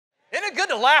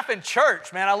to laugh in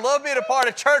church, man. I love being a part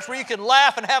of church where you can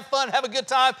laugh and have fun, have a good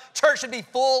time. Church should be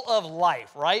full of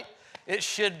life, right? It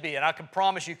should be, and I can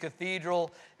promise you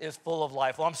Cathedral is full of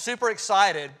life. Well, I'm super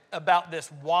excited about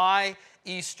this Why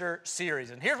Easter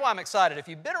series, and here's why I'm excited. If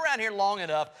you've been around here long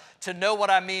enough to know what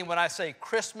I mean when I say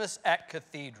Christmas at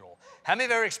Cathedral. How many of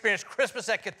you have ever experienced Christmas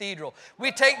at Cathedral?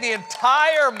 We take the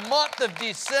entire month of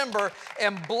December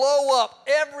and blow up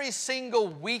every single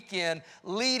weekend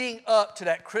leading up to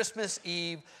that Christmas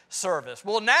Eve service.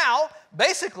 Well, now,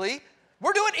 basically,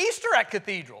 we're doing Easter at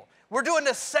Cathedral. We're doing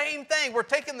the same thing. We're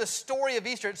taking the story of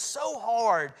Easter. It's so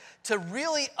hard to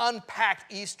really unpack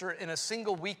Easter in a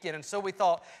single weekend. And so we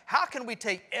thought, how can we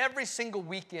take every single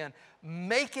weekend,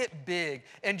 make it big,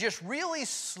 and just really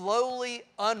slowly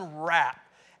unwrap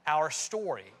our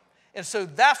story? And so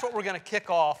that's what we're going to kick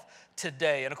off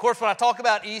today. And of course, when I talk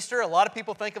about Easter, a lot of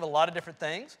people think of a lot of different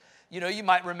things. You know, you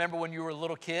might remember when you were a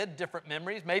little kid, different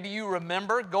memories. Maybe you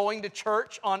remember going to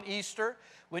church on Easter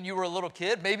when you were a little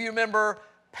kid. Maybe you remember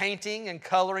painting and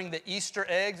coloring the Easter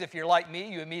eggs. If you're like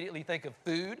me, you immediately think of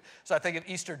food. So I think of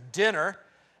Easter dinner,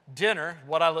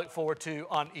 what I look forward to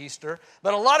on Easter.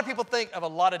 But a lot of people think of a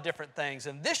lot of different things.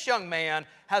 And this young man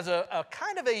has a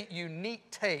kind of a unique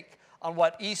take on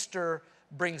what Easter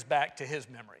brings back to his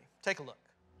memory. Take a look.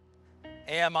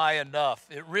 Am I enough?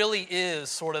 It really is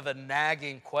sort of a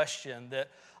nagging question that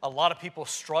a lot of people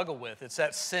struggle with. It's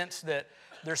that sense that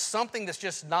there's something that's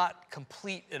just not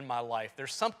complete in my life.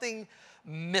 There's something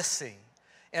missing.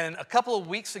 And a couple of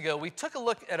weeks ago, we took a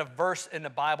look at a verse in the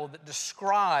Bible that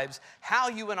describes how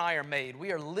you and I are made.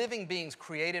 We are living beings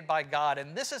created by God,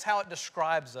 and this is how it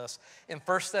describes us in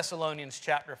 1 Thessalonians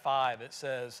chapter 5. It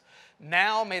says,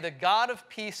 "Now may the God of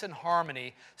peace and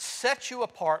harmony set you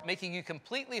apart, making you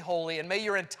completely holy, and may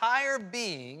your entire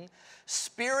being,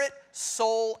 spirit,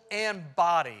 soul, and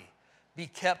body be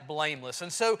kept blameless."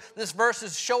 And so this verse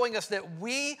is showing us that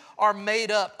we are made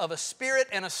up of a spirit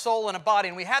and a soul and a body.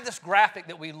 And we have this graphic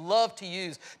that we love to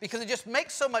use because it just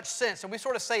makes so much sense. And we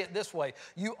sort of say it this way: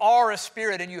 you are a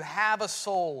spirit and you have a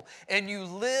soul and you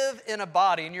live in a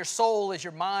body. And your soul is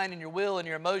your mind and your will and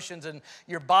your emotions. And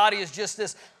your body is just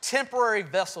this temporary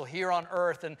vessel here on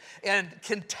earth. And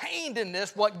contained in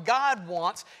this, what God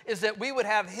wants is that we would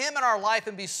have Him in our life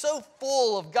and be so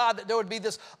full of God that there would be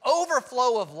this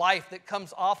overflow of life that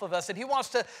comes off of us, and He wants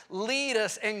to lead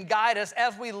us and guide us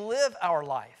as we live our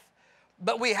life.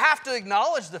 But we have to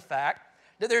acknowledge the fact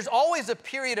that there's always a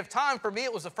period of time, for me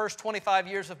it was the first 25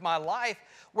 years of my life,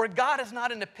 where God is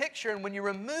not in the picture. And when you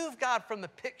remove God from the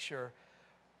picture,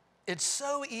 it's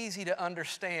so easy to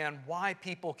understand why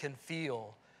people can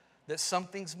feel that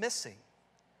something's missing.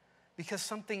 Because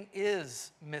something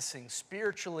is missing.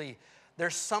 Spiritually,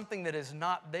 there's something that is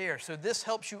not there. So this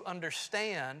helps you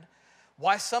understand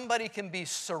why somebody can be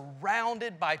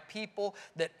surrounded by people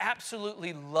that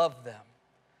absolutely love them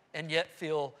and yet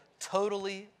feel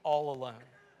totally all alone.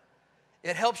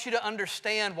 It helps you to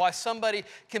understand why somebody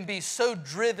can be so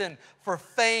driven for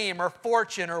fame or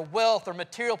fortune or wealth or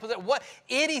material possession,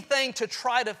 anything to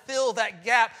try to fill that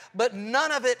gap, but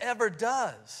none of it ever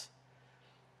does.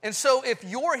 And so if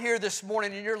you're here this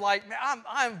morning and you're like, man,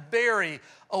 I'm very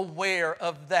aware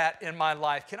of that in my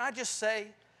life, can I just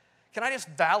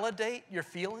validate your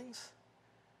feelings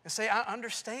and say, I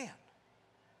understand.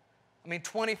 I mean,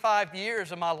 25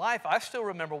 years of my life, I still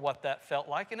remember what that felt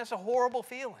like, and it's a horrible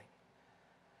feeling.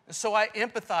 And so I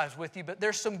empathize with you, but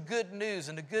there's some good news,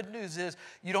 and the good news is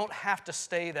you don't have to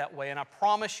stay that way. And I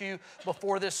promise you,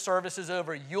 before this service is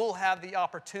over, you'll have the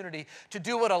opportunity to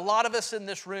do what a lot of us in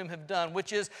this room have done,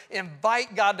 which is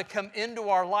invite God to come into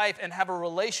our life and have a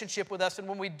relationship with us. And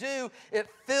when we do, it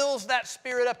fills that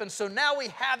spirit up. And so now we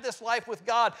have this life with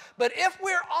God. But if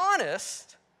we're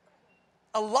honest,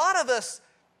 a lot of us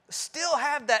still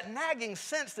have that nagging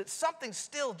sense that something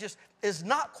still just is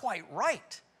not quite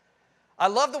right. I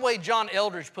love the way John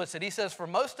Eldridge puts it. He says, for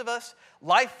most of us,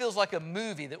 life feels like a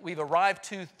movie that we've arrived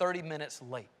to 30 minutes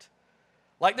late.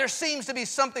 Like there seems to be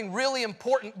something really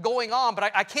important going on,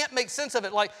 but I can't make sense of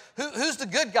it. Like who's the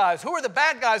good guys? Who are the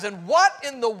bad guys? And what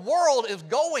in the world is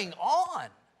going on?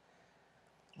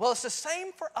 Well, it's the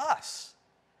same for us.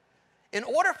 In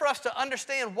order for us to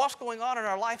understand what's going on in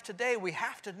our life today, we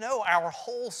have to know our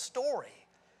whole story.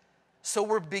 So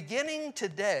we're beginning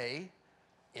today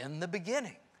in the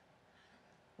beginning.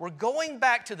 We're going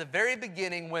back to the very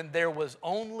beginning when there was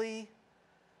only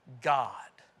God.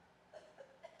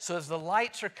 So as the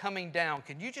lights are coming down,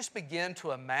 can you just begin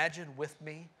to imagine with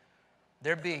me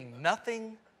there being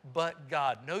nothing but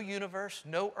God? No universe,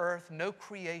 no earth, no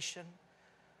creation.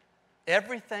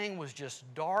 Everything was just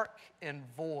dark and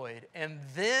void. And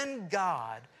then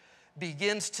God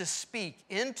begins to speak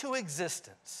into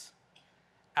existence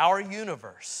our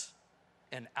universe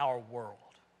and our world.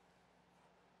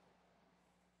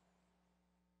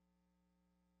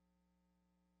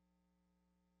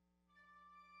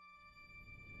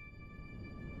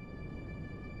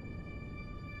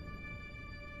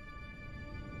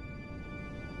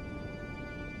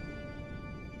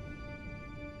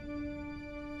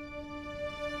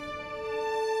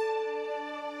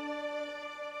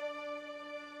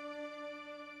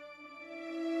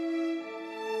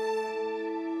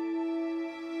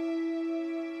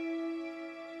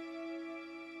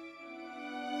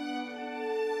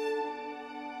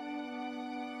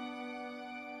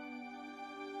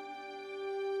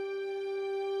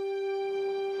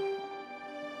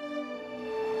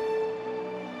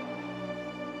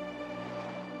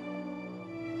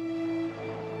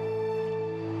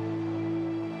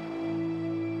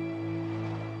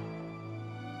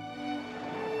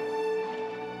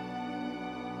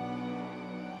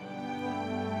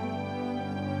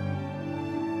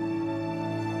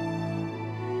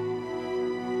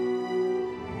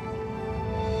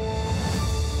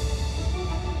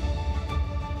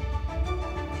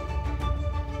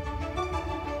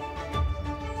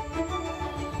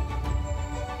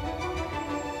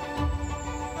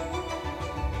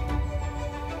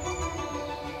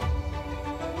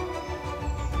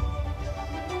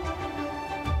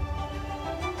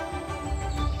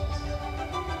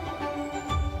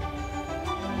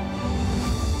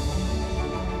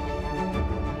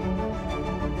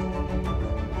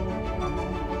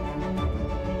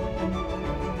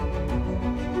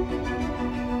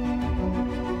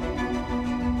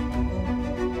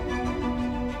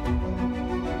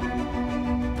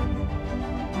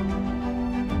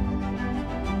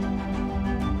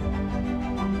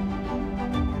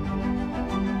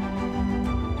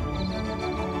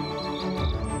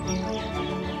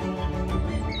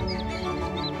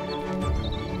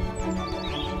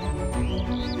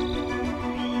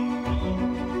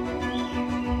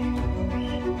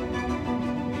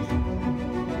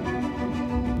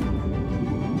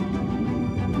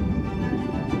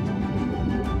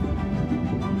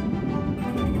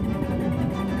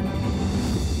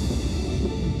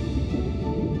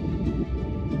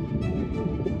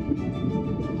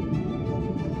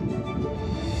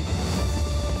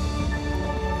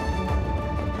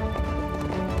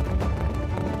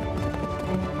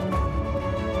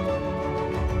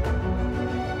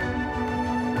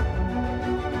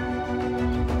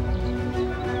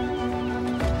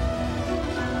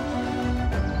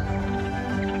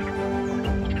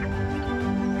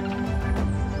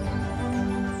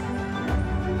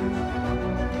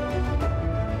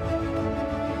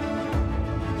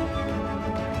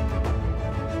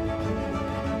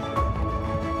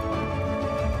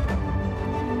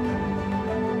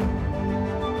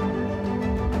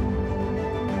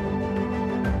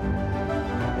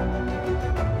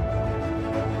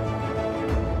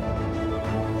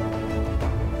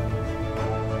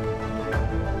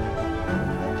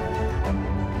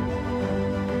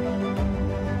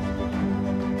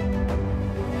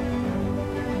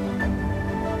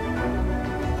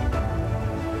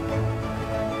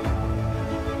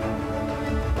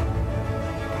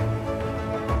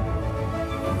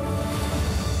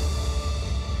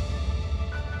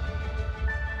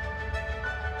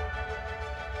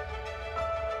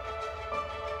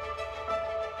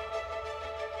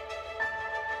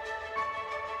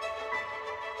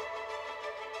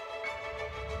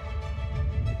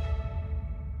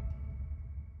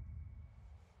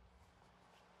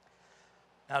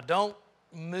 Now, don't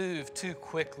move too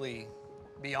quickly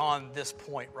beyond this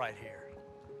point right here.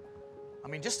 I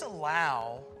mean, just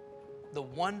allow the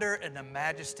wonder and the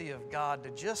majesty of God to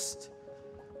just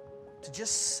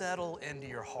settle into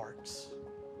your hearts.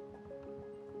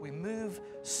 We move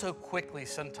so quickly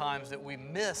sometimes that we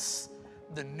miss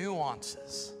the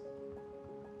nuances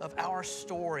of our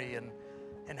story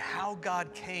and how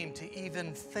God came to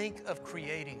even think of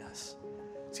creating us.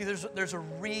 See, there's a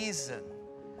reason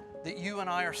that you and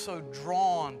I are so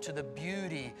drawn to the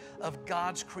beauty of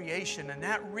God's creation, and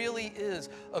that really is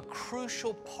a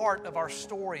crucial part of our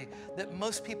story that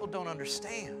most people don't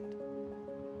understand.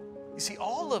 You see,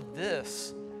 all of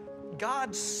this,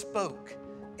 God spoke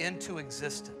into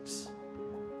existence.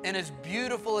 And as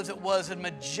beautiful as it was and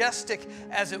majestic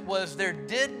as it was, there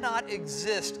did not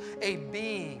exist a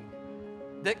being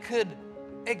that could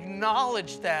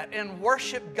acknowledge that and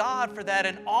worship God for that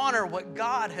and honor what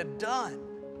God had done.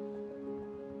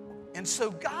 And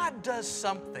so God does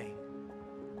something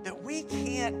that we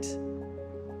can't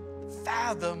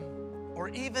fathom or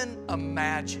even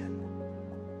imagine.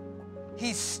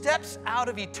 He steps out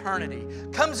of eternity,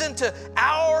 comes into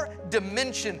our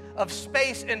dimension of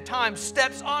space and time,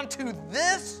 steps onto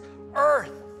this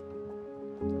earth,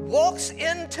 walks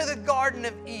into the Garden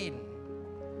of Eden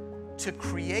to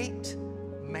create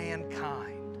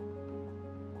mankind,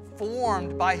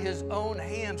 formed by his own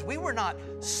hands. We were not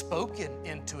spoken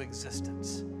into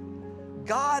existence.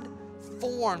 God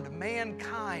formed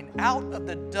mankind out of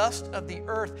the dust of the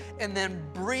earth and then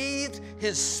breathed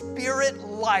his spirit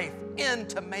life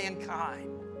into mankind.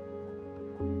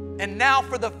 And now,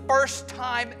 for the first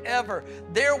time ever,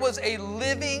 there was a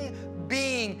living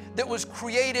being that was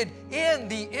created in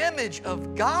the image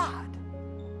of God.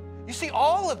 You see,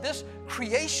 all of this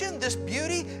creation, this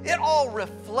beauty, it all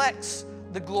reflects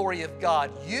the glory of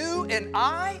God. You and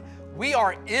I, we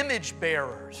are image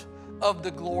bearers of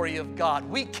the glory of God.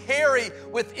 We carry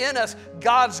within us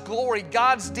God's glory,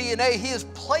 God's DNA. He has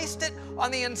placed it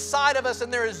on the inside of us,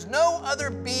 and there is no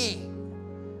other being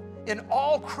in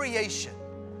all creation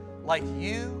like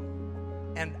you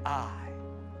and I.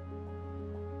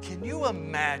 Can you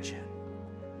imagine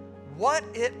what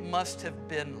it must have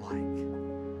been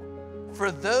like for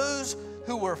those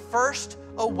who were first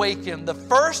awakened, the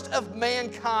first of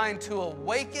mankind to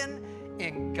awaken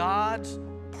in God's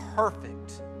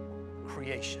perfect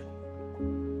creation?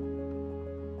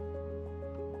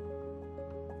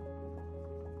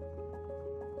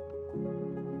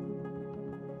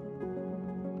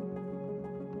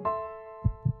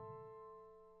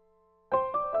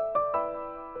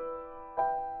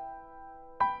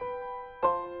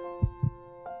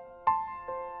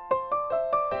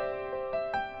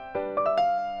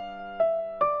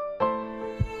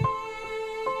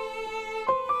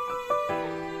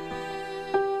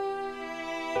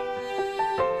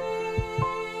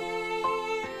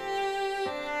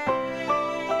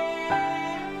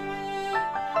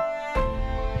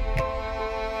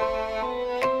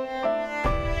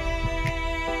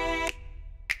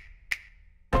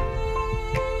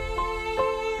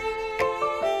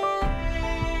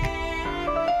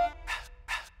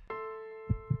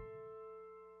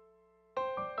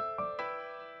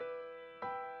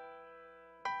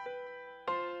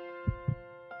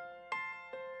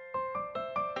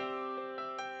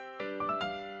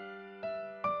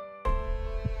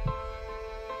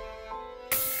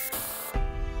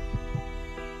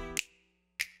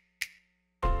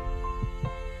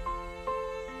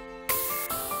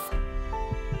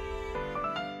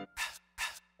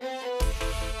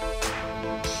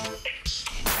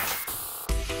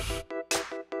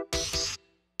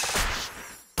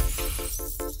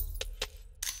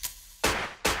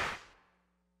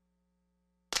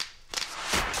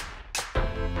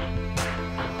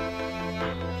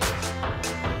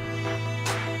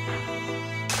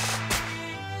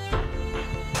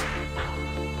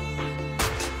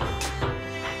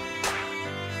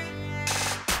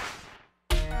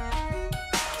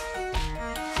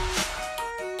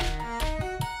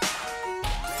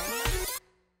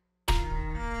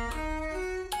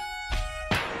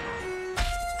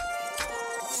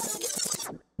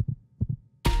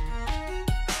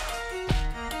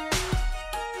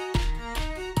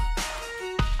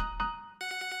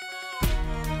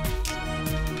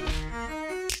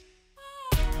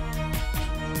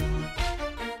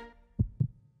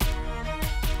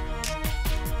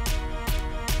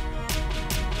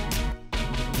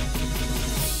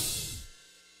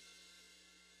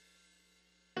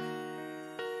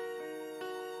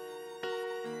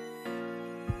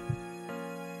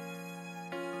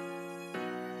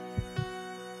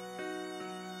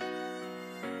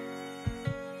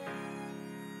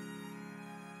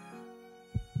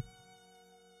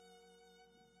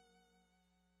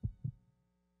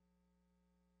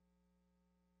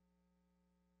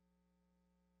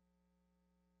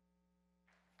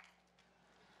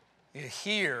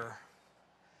 Here,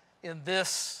 in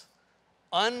this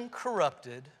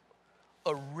uncorrupted,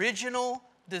 original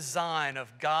design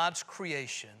of God's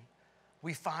creation,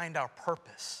 we find our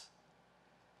purpose.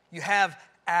 You have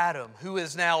Adam, who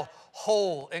is now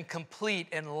whole and complete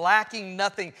and lacking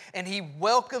nothing, and he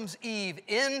welcomes Eve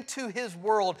into his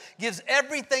world, gives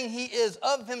everything he is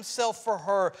of himself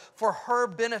for her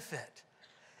benefit.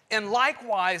 And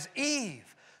likewise, Eve,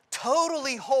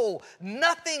 totally whole,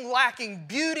 nothing lacking,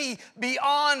 beauty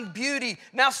beyond beauty,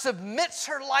 now submits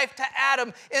her life to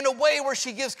Adam in a way where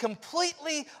she gives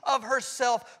completely of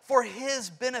herself for his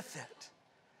benefit.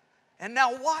 And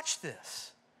now watch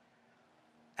this.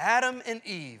 Adam and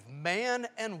Eve, man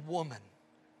and woman,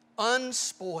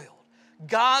 unspoiled,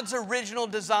 God's original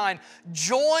design,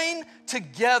 join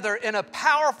together in a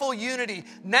powerful unity,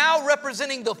 now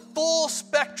representing the full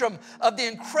spectrum of the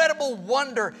incredible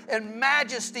wonder and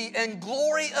majesty and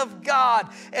glory of God.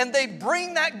 And they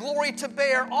bring that glory to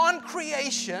bear on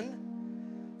creation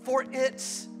for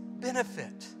its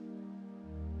benefit.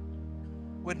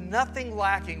 With nothing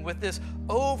lacking, with this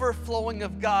overflowing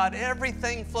of God,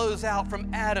 everything flows out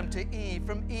from Adam to Eve,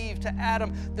 from Eve to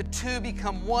Adam. The two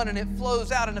become one, and it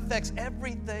flows out and affects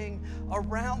everything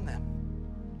around them.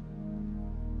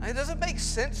 I mean, does it make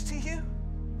sense to you?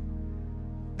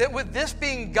 That with this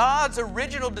being God's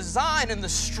original design and the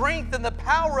strength and the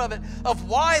power of it, of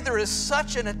why there is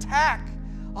such an attack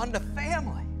on the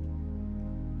family.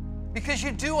 Because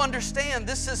you do understand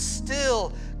this is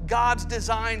still God's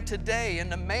design today.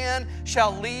 And the man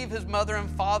shall leave his mother and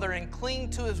father and cling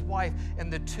to his wife,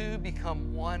 and the two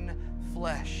become one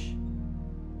flesh.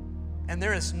 And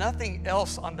there is nothing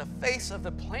else on the face of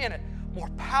the planet more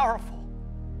powerful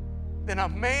than a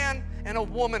man and a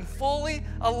woman fully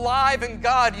alive in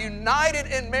God, united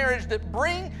in marriage, that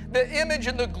bring the image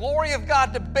and the glory of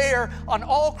God to bear on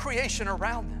all creation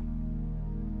around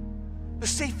them. But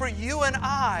see, for you and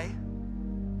I,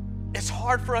 it's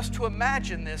hard for us to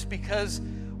imagine this because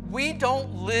we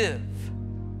don't live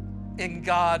in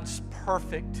God's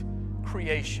perfect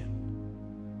creation.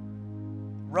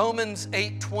 Romans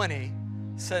 8:20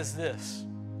 says this: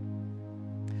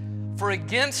 "For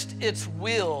against its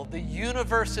will, the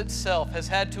universe itself has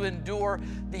had to endure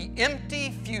the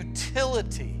empty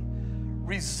futility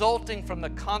resulting from the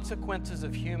consequences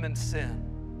of human sin."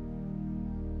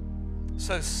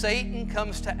 So Satan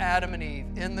comes to Adam and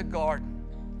Eve in the garden,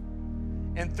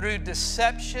 and through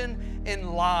deception and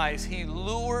lies, he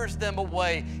lures them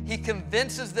away. He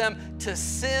convinces them to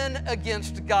sin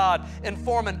against God and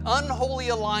form an unholy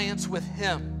alliance with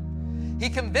him. He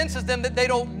convinces them that they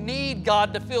don't need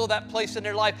God to fill that place in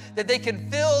their life, that they can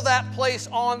fill that place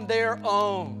on their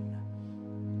own.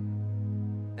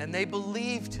 And they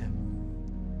believed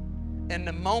him. And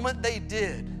the moment they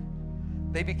did,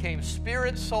 they became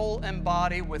spirit, soul, and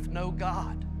body with no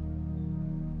God.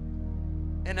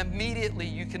 And immediately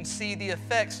you can see the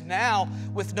effects. Now,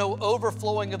 with no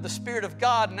overflowing of the Spirit of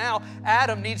God, now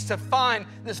Adam needs to find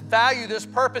this value, this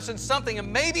purpose in something.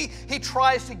 And maybe he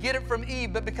tries to get it from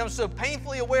Eve, but becomes so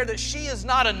painfully aware that she is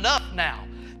not enough now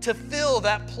to fill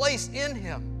that place in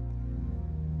him.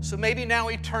 So maybe now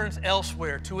he turns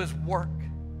elsewhere to his work.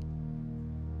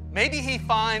 Maybe he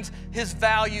finds his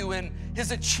value in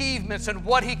his achievements and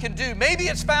what he can do. Maybe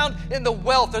it's found in the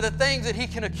wealth or the things that he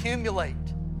can accumulate.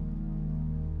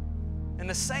 In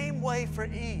the same way for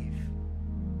Eve,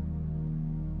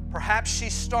 perhaps she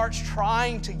starts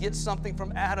trying to get something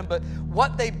from Adam, but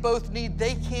what they both need,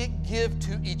 they can't give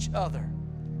to each other.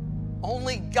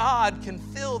 Only God can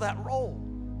fill that role.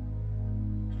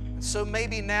 And so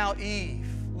maybe now Eve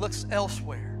looks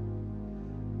elsewhere.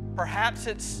 Perhaps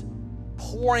it's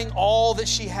pouring all that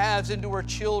she has into her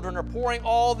children, or pouring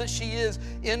all that she is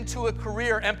into a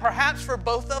career. And perhaps for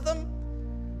both of them,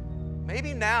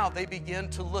 maybe now they begin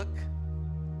to look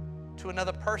to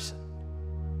another person,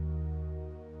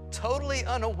 totally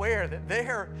unaware that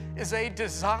there is a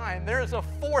design, there is a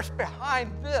force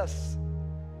behind this.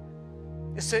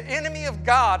 It's the enemy of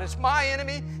God. It's my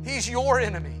enemy, he's your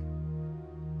enemy.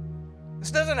 This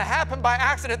doesn't happen by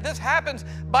accident. This happens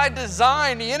by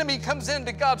design. The enemy comes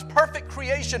into God's perfect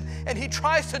creation and he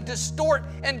tries to distort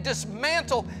and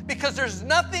dismantle, because there's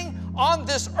nothing on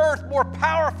this earth more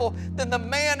powerful than the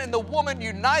man and the woman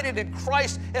united in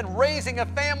Christ and raising a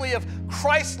family of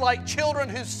Christ-like children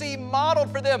who see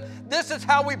modeled for them. This is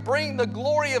how we bring the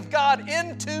glory of God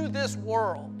into this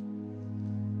world.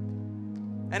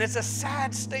 And it's a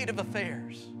sad state of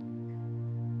affairs.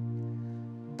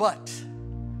 But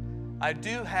I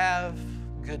do have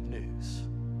good news.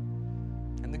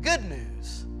 And the good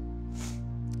news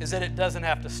is that it doesn't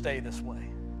have to stay this way.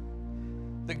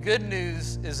 The good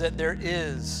news is that there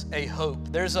is a hope.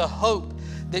 There's a hope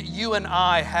that you and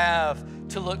I have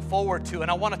to look forward to. And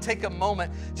I want to take a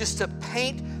moment just to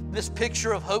paint this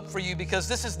picture of hope for you, because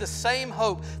this is the same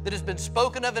hope that has been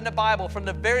spoken of in the Bible from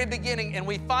the very beginning, and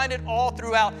we find it all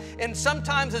throughout. And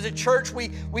sometimes as a church, we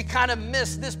kind of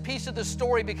miss this piece of the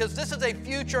story, because this is a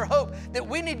future hope that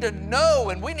we need to know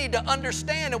and we need to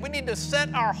understand and we need to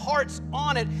set our hearts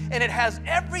on it. And it has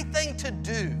everything to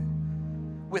do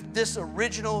with this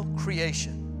original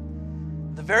creation.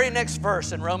 The very next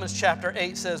verse in Romans chapter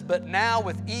 8 says, "But now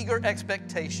with eager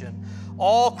expectation,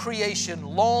 all creation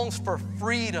longs for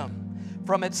freedom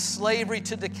from its slavery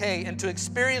to decay, and to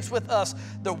experience with us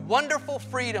the wonderful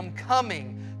freedom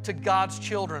coming to God's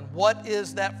children." What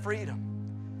is that freedom?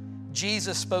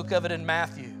 Jesus spoke of it in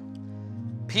Matthew.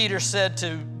 Peter said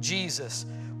to Jesus,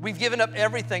 "We've given up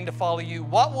everything to follow you.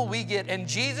 What will we get?" And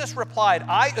Jesus replied,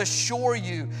 "I assure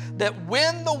you that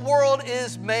when the world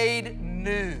is made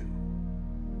new,"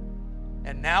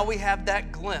 and now we have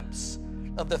that glimpse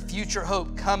of the future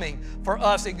hope coming for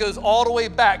us. It goes all the way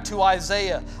back to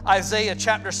Isaiah. Isaiah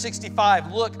chapter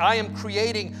 65. "Look, I am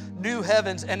creating new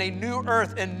heavens and a new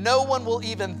earth, and no one will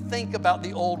even think about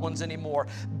the old ones anymore.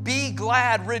 Be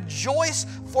glad, rejoice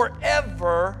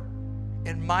forever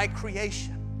in my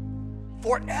creation."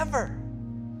 Forever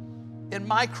in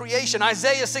my creation.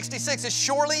 Isaiah 66 "As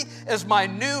surely as my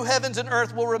new heavens and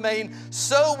earth will remain,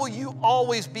 so will you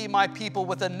always be my people,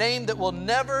 with a name that will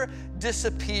never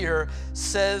disappear,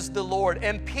 says the Lord."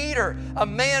 And Peter, a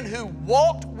man who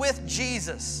walked with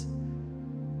Jesus.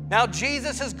 Now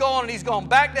Jesus has gone, and he's gone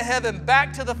back to heaven,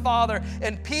 back to the Father.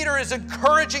 And Peter is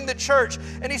encouraging the church.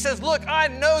 And he says, "Look, I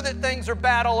know that things are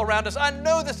bad all around us. I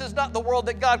know this is not the world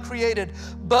that God created.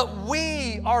 But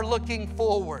we are looking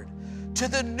forward to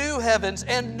the new heavens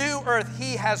and new earth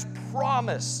He has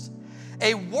promised.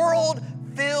 A world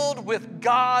filled with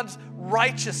God's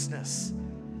righteousness.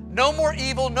 No more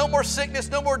evil, no more sickness,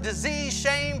 no more disease,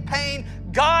 shame, pain.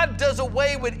 God does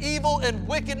away with evil and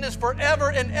wickedness forever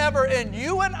and ever. And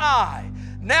you and I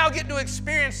now get to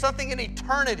experience something in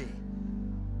eternity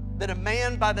that a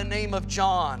man by the name of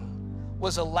John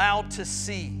was allowed to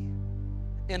see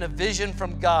in a vision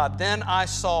from God. "Then I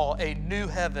saw a new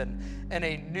heaven and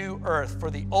a new earth,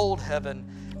 for the old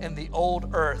heaven and the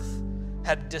old earth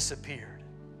had disappeared."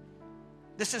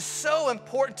 This is so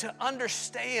important to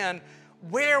understand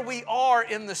where we are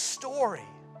in the story,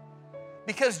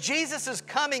 because Jesus'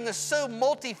 coming is so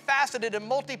multifaceted and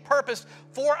multi-purpose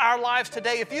for our lives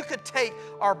today. If you could take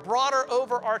our broader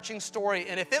overarching story,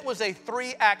 and if it was a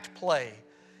 3-act play,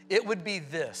 it would be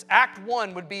this. Act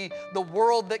 1 would be the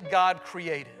world that God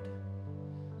created.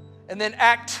 And then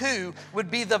Act 2 would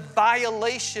be the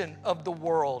violation of the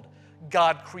world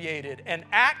God created. And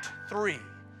Act 3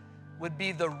 would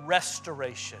be the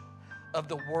restoration of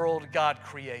the world God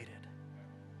created.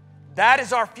 That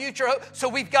is our future hope. So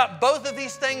we've got both of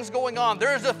these things going on.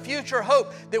 There is a future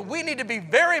hope that we need to be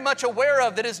very much aware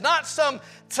of, that is not some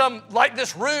like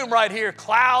this room right here,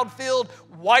 cloud-filled,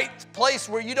 white place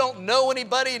where you don't know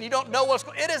anybody and you don't know what's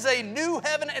going on. It is a new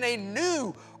heaven and a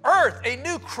new earth, a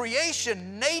new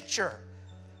creation, nature,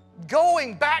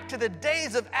 going back to the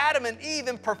days of Adam and Eve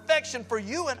in perfection for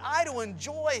you and I to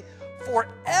enjoy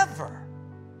forever.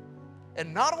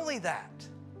 And not only that,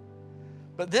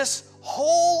 but this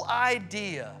whole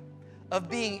idea of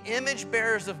being image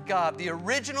bearers of God, the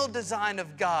original design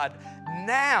of God,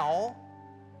 now,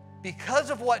 because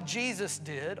of what Jesus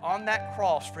did on that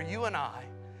cross for you and I,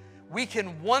 we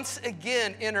can once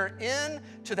again enter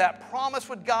into that promise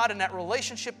with God and that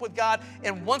relationship with God,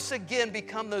 and once again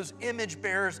become those image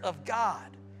bearers of God.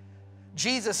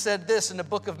 Jesus said this in the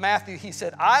book of Matthew. He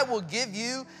said, "I will give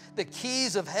you the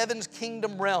keys of heaven's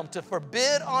kingdom realm, to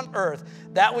forbid on earth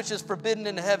that which is forbidden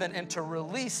in heaven, and to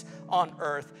release on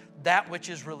earth that which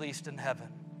is released in heaven."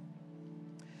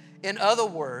 In other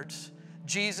words,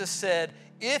 Jesus said,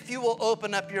 if you will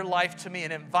open up your life to me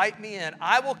and invite me in,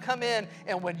 I will come in,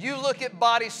 and when you look at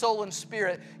body, soul, and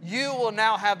spirit, you will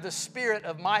now have the Spirit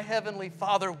of my heavenly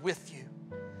Father with you.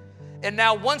 And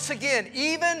now, once again,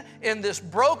 even in this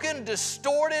broken,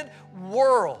 distorted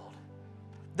world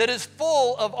that is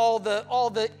full of all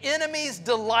the enemy's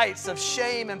delights of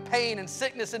shame and pain and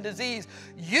sickness and disease,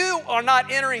 you are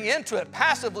not entering into it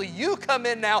passively. You come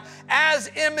in now as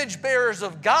image bearers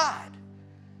of God.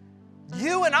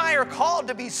 You and I are called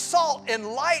to be salt and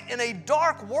light in a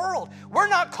dark world. We're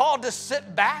not called to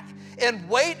sit back and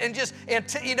wait and just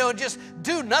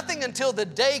do nothing until the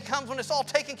day comes when it's all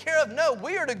taken care of. No,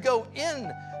 we are to go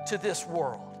into this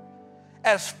world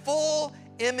as full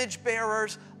image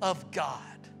bearers of God.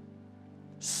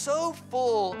 So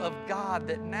full of God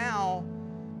that now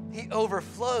He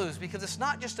overflows, because it's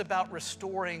not just about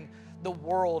restoring the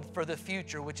world for the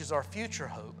future, which is our future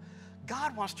hope.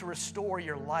 God wants to restore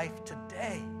your life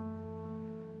today.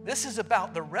 This is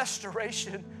about the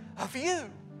restoration of you.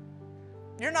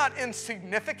 You're not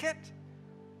insignificant.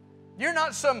 You're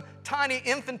not some tiny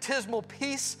infinitesimal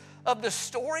piece of the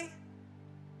story.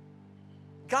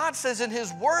 God says in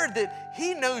His Word that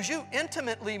He knows you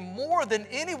intimately more than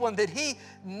anyone, that He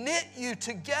knit you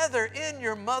together in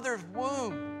your mother's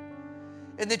womb,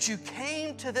 and that you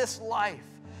came to this life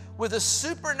with a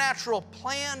supernatural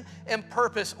plan and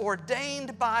purpose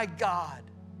ordained by God.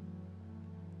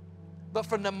 But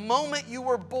from the moment you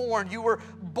were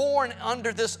born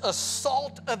under this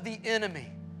assault of the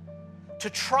enemy to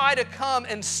try to come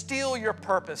and steal your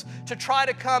purpose, to try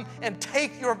to come and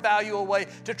take your value away,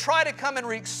 to try to come and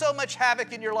wreak so much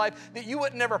havoc in your life that you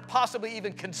would never possibly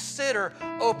even consider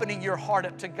opening your heart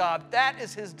up to God. That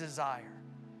is his desire.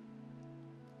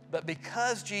 But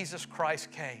because Jesus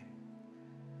Christ came,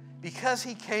 because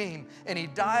he came and he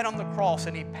died on the cross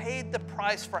and he paid the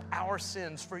price for our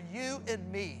sins, for you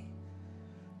and me,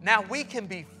 now we can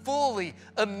be fully,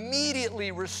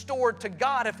 immediately restored to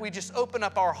God if we just open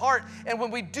up our heart. And when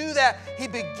we do that, he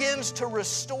begins to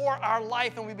restore our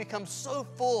life, and we become so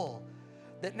full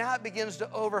that now it begins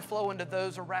to overflow into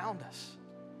those around us.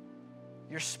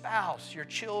 Your spouse, your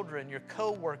children, your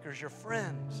coworkers, your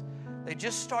friends, they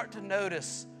just start to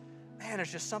notice, man,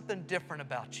 there's just something different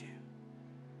about you.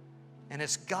 And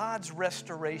it's God's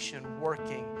restoration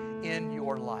working in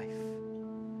your life.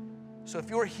 So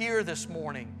if you're here this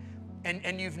morning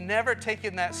and you've never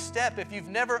taken that step, if you've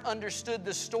never understood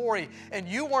the story and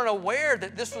you weren't aware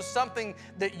that this was something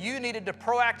that you needed to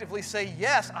proactively say,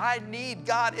 yes, I need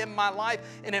God in my life,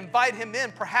 and invite him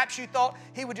in. Perhaps you thought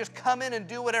he would just come in and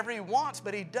do whatever he wants,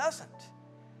 but he doesn't.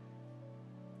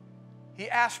 He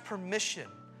asks permission.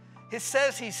 It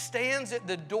says he stands at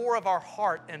the door of our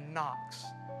heart and knocks.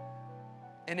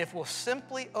 And if we'll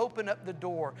simply open up the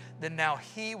door, then now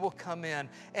he will come in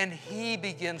and he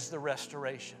begins the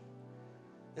restoration.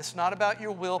 It's not about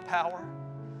your willpower.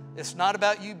 It's not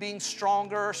about you being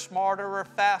stronger or smarter or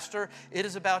faster. It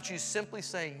is about you simply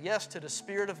saying yes to the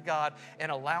Spirit of God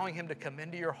and allowing him to come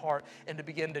into your heart and to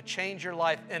begin to change your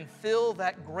life and fill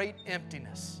that great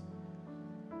emptiness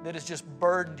that has just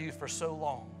burdened you for so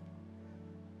long.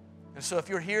 And so if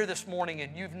you're here this morning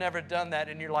and you've never done that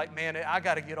and you're like, man, I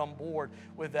got to get on board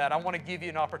with that, I want to give you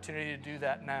an opportunity to do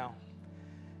that now.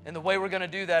 And the way we're going to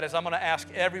do that is I'm going to ask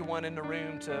everyone in the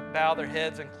room to bow their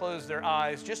heads and close their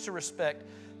eyes just to respect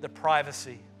the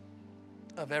privacy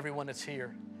of everyone that's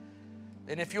here.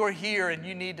 And if you're here and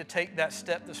you need to take that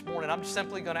step this morning, I'm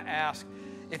simply going to ask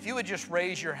if you would just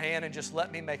raise your hand and just let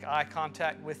me make eye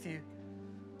contact with you.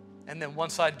 And then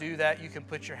once I do that, you can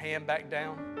put your hand back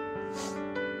down.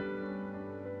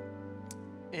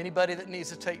 Anybody that needs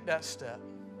to take that step,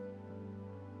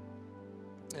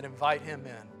 and invite him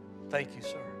in. Thank you,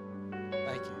 sir.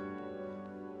 Thank you.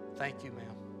 Thank you,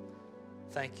 ma'am.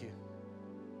 Thank you.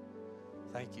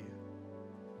 Thank you.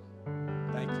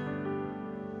 Thank you.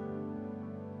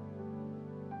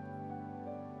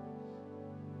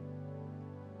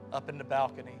 Up in the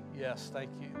balcony. Yes, thank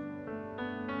you.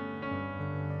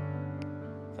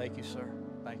 Thank you, sir.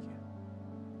 Thank you.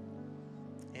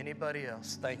 Anybody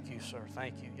else? Thank you, sir.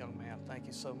 Thank you, young man. Thank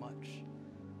you so much.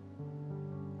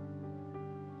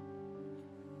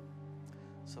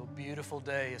 So beautiful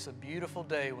day. It's a beautiful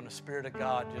day when the Spirit of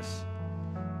God just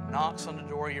knocks on the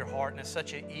door of your heart, and it's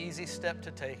such an easy step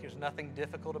to take. There's nothing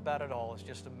difficult about it all. It's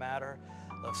just a matter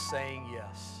of saying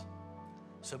yes.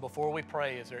 So before we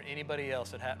pray, is there anybody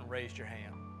else that hadn't raised your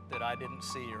hand that I didn't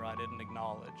see or I didn't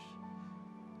acknowledge?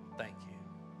 Thank you.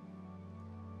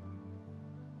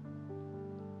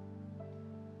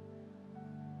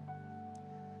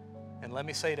 And let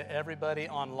me say to everybody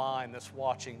online that's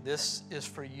watching, this is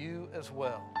for you as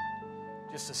well.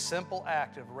 Just a simple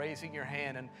act of raising your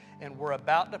hand, and we're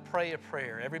about to pray a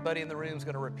prayer. Everybody in the room is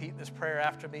going to repeat this prayer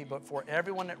after me, but for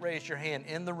everyone that raised your hand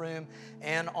in the room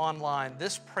and online,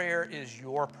 this prayer is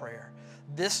your prayer.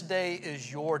 This day is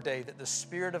your day that the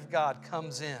Spirit of God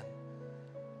comes in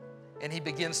and he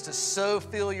begins to so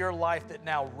fill your life that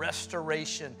now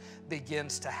restoration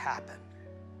begins to happen.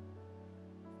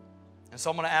 And so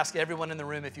I'm going to ask everyone in the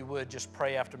room, if you would, just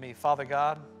pray after me. Father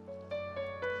God,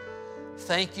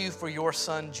 thank you for your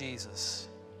Son, Jesus.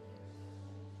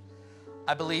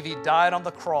 I believe he died on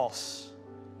the cross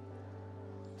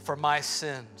for my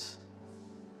sins.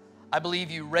 I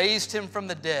believe you raised him from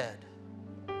the dead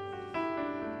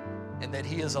and that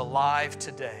he is alive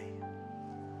today.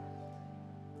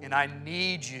 And I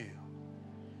need you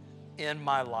in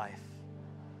my life.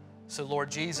 So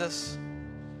Lord Jesus,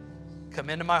 come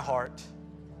into my heart.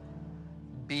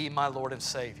 Be my Lord and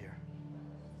Savior.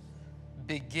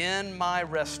 Begin my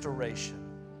restoration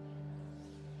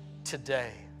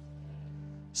today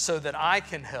so that I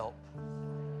can help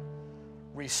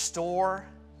restore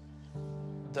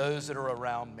those that are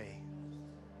around me.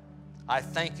 I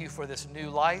thank you for this new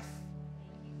life,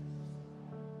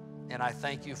 and I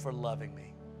thank you for loving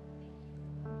me.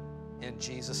 In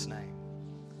Jesus' name,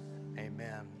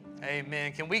 amen.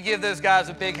 Amen. Can we give those guys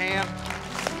a big hand?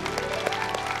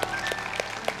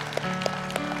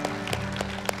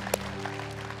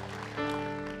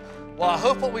 Well, I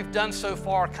hope what we've done so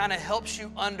far kind of helps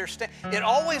you understand. It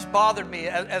always bothered me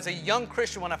as a young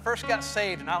Christian when I first got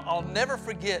saved, and I'll never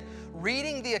forget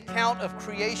reading the account of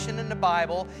creation in the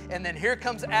Bible, and then here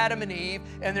comes Adam and Eve,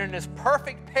 and they're in this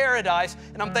perfect paradise,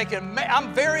 and I'm thinking,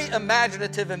 I'm very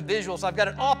imaginative and visual, so I've got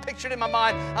it all pictured in my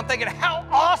mind. I'm thinking, how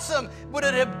awesome would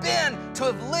it have been to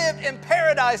have lived in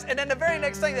paradise? And then the very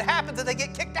next thing that happens is they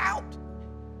get kicked out.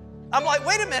 I'm like,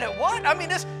 wait a minute, what? I mean,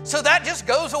 so that just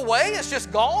goes away? It's just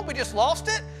gone? We just lost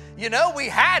it? You know, we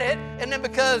had it, and then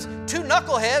because two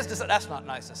knuckleheads, that's not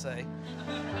nice to say,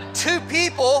 two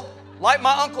people, like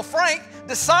my Uncle Frank,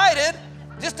 decided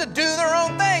just to do their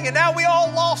own thing, and now we all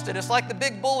lost it. It's like the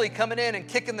big bully coming in and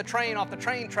kicking the train off the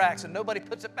train tracks, and nobody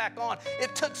puts it back on.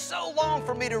 It took so long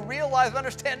for me to realize and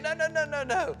understand,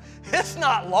 no. It's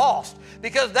not lost,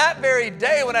 because that very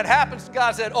day when that happens,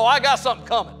 God said, oh, I got something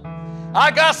coming. I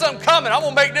got something coming. I'm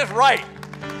going to make this right.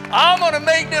 I'm going to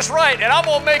make this right, and I'm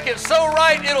going to make it so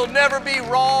right it'll never be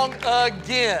wrong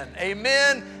again.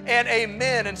 Amen and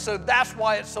amen. And so that's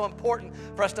why it's so important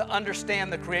for us to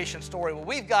understand the creation story. Well,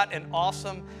 we've got an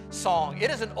awesome song.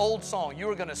 It is an old song. You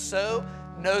are going to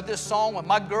know this song. When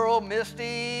my girl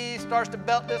Misty starts to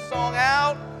belt this song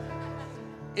out,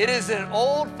 it is an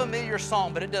old familiar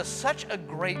song, but it does such a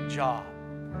great job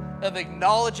of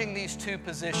acknowledging these two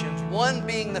positions. One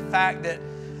being the fact that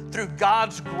through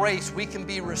God's grace, we can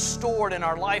be restored in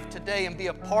our life today and be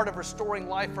a part of restoring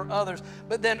life for others.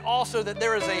 But then also that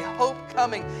there is a hope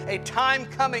coming, a time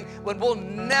coming when we'll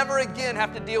never again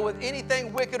have to deal with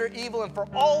anything wicked or evil. And for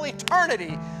all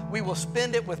eternity, we will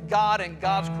spend it with God and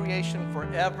God's creation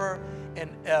forever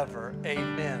and ever.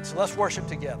 Amen. So let's worship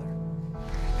together.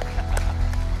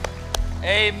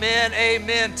 Amen,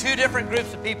 amen. Two different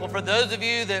groups of people. For those of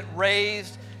you that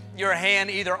raised your hand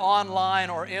either online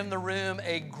or in the room,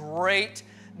 a great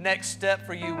next step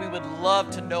for you. We would love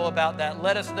to know about that.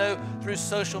 Let us know through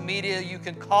social media. You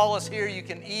can call us here. You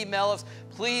can email us.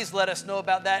 Please let us know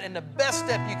about that. And the best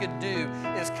step you could do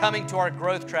is coming to our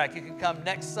growth track. You can come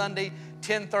next Sunday,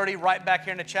 10:30, right back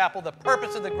here in the chapel. The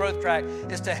purpose of the growth track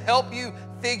is to help you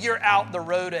figure out the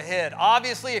road ahead.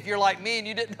 Obviously, if you're like me and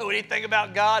you didn't know anything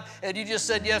about God and you just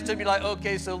said yes to him, you're like,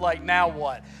 okay, so like now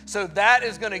what? So that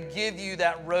is going to give you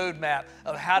that roadmap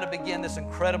of how to begin this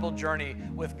incredible journey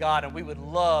with God, and we would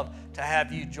love to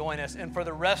have you join us. And for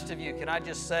the rest of you, can I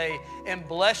just say and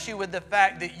bless you with the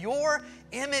fact that you're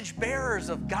image bearers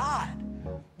of God.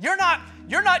 You're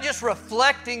not just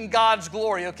reflecting God's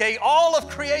glory, okay? All of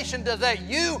creation does that.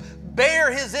 You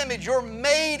bear his image. You're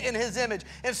made in his image.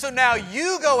 And so now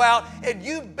you go out and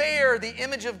you bear the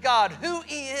image of God, who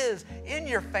he is, in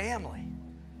your family,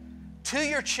 to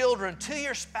your children, to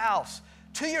your spouse,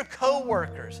 to your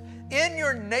co-workers, in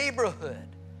your neighborhood.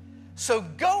 So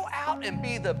go out and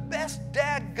be the best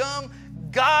dadgum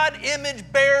God image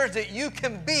bearers that you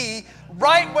can be,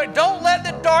 right where, don't let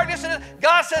the darkness in it.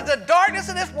 God says the darkness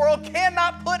in this world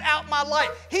cannot put out my light.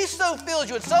 He so fills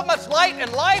you with so much light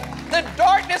and life, the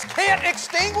darkness can't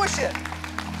extinguish it.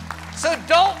 So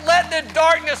don't let the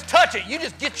darkness touch it. You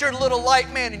just get your little light,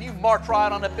 man, and you march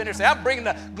right on up in there and say, I'm bringing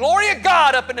the glory of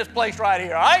God up in this place right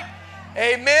here, all right?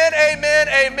 Amen, amen,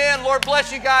 amen. Lord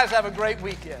bless you guys. Have a great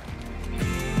weekend.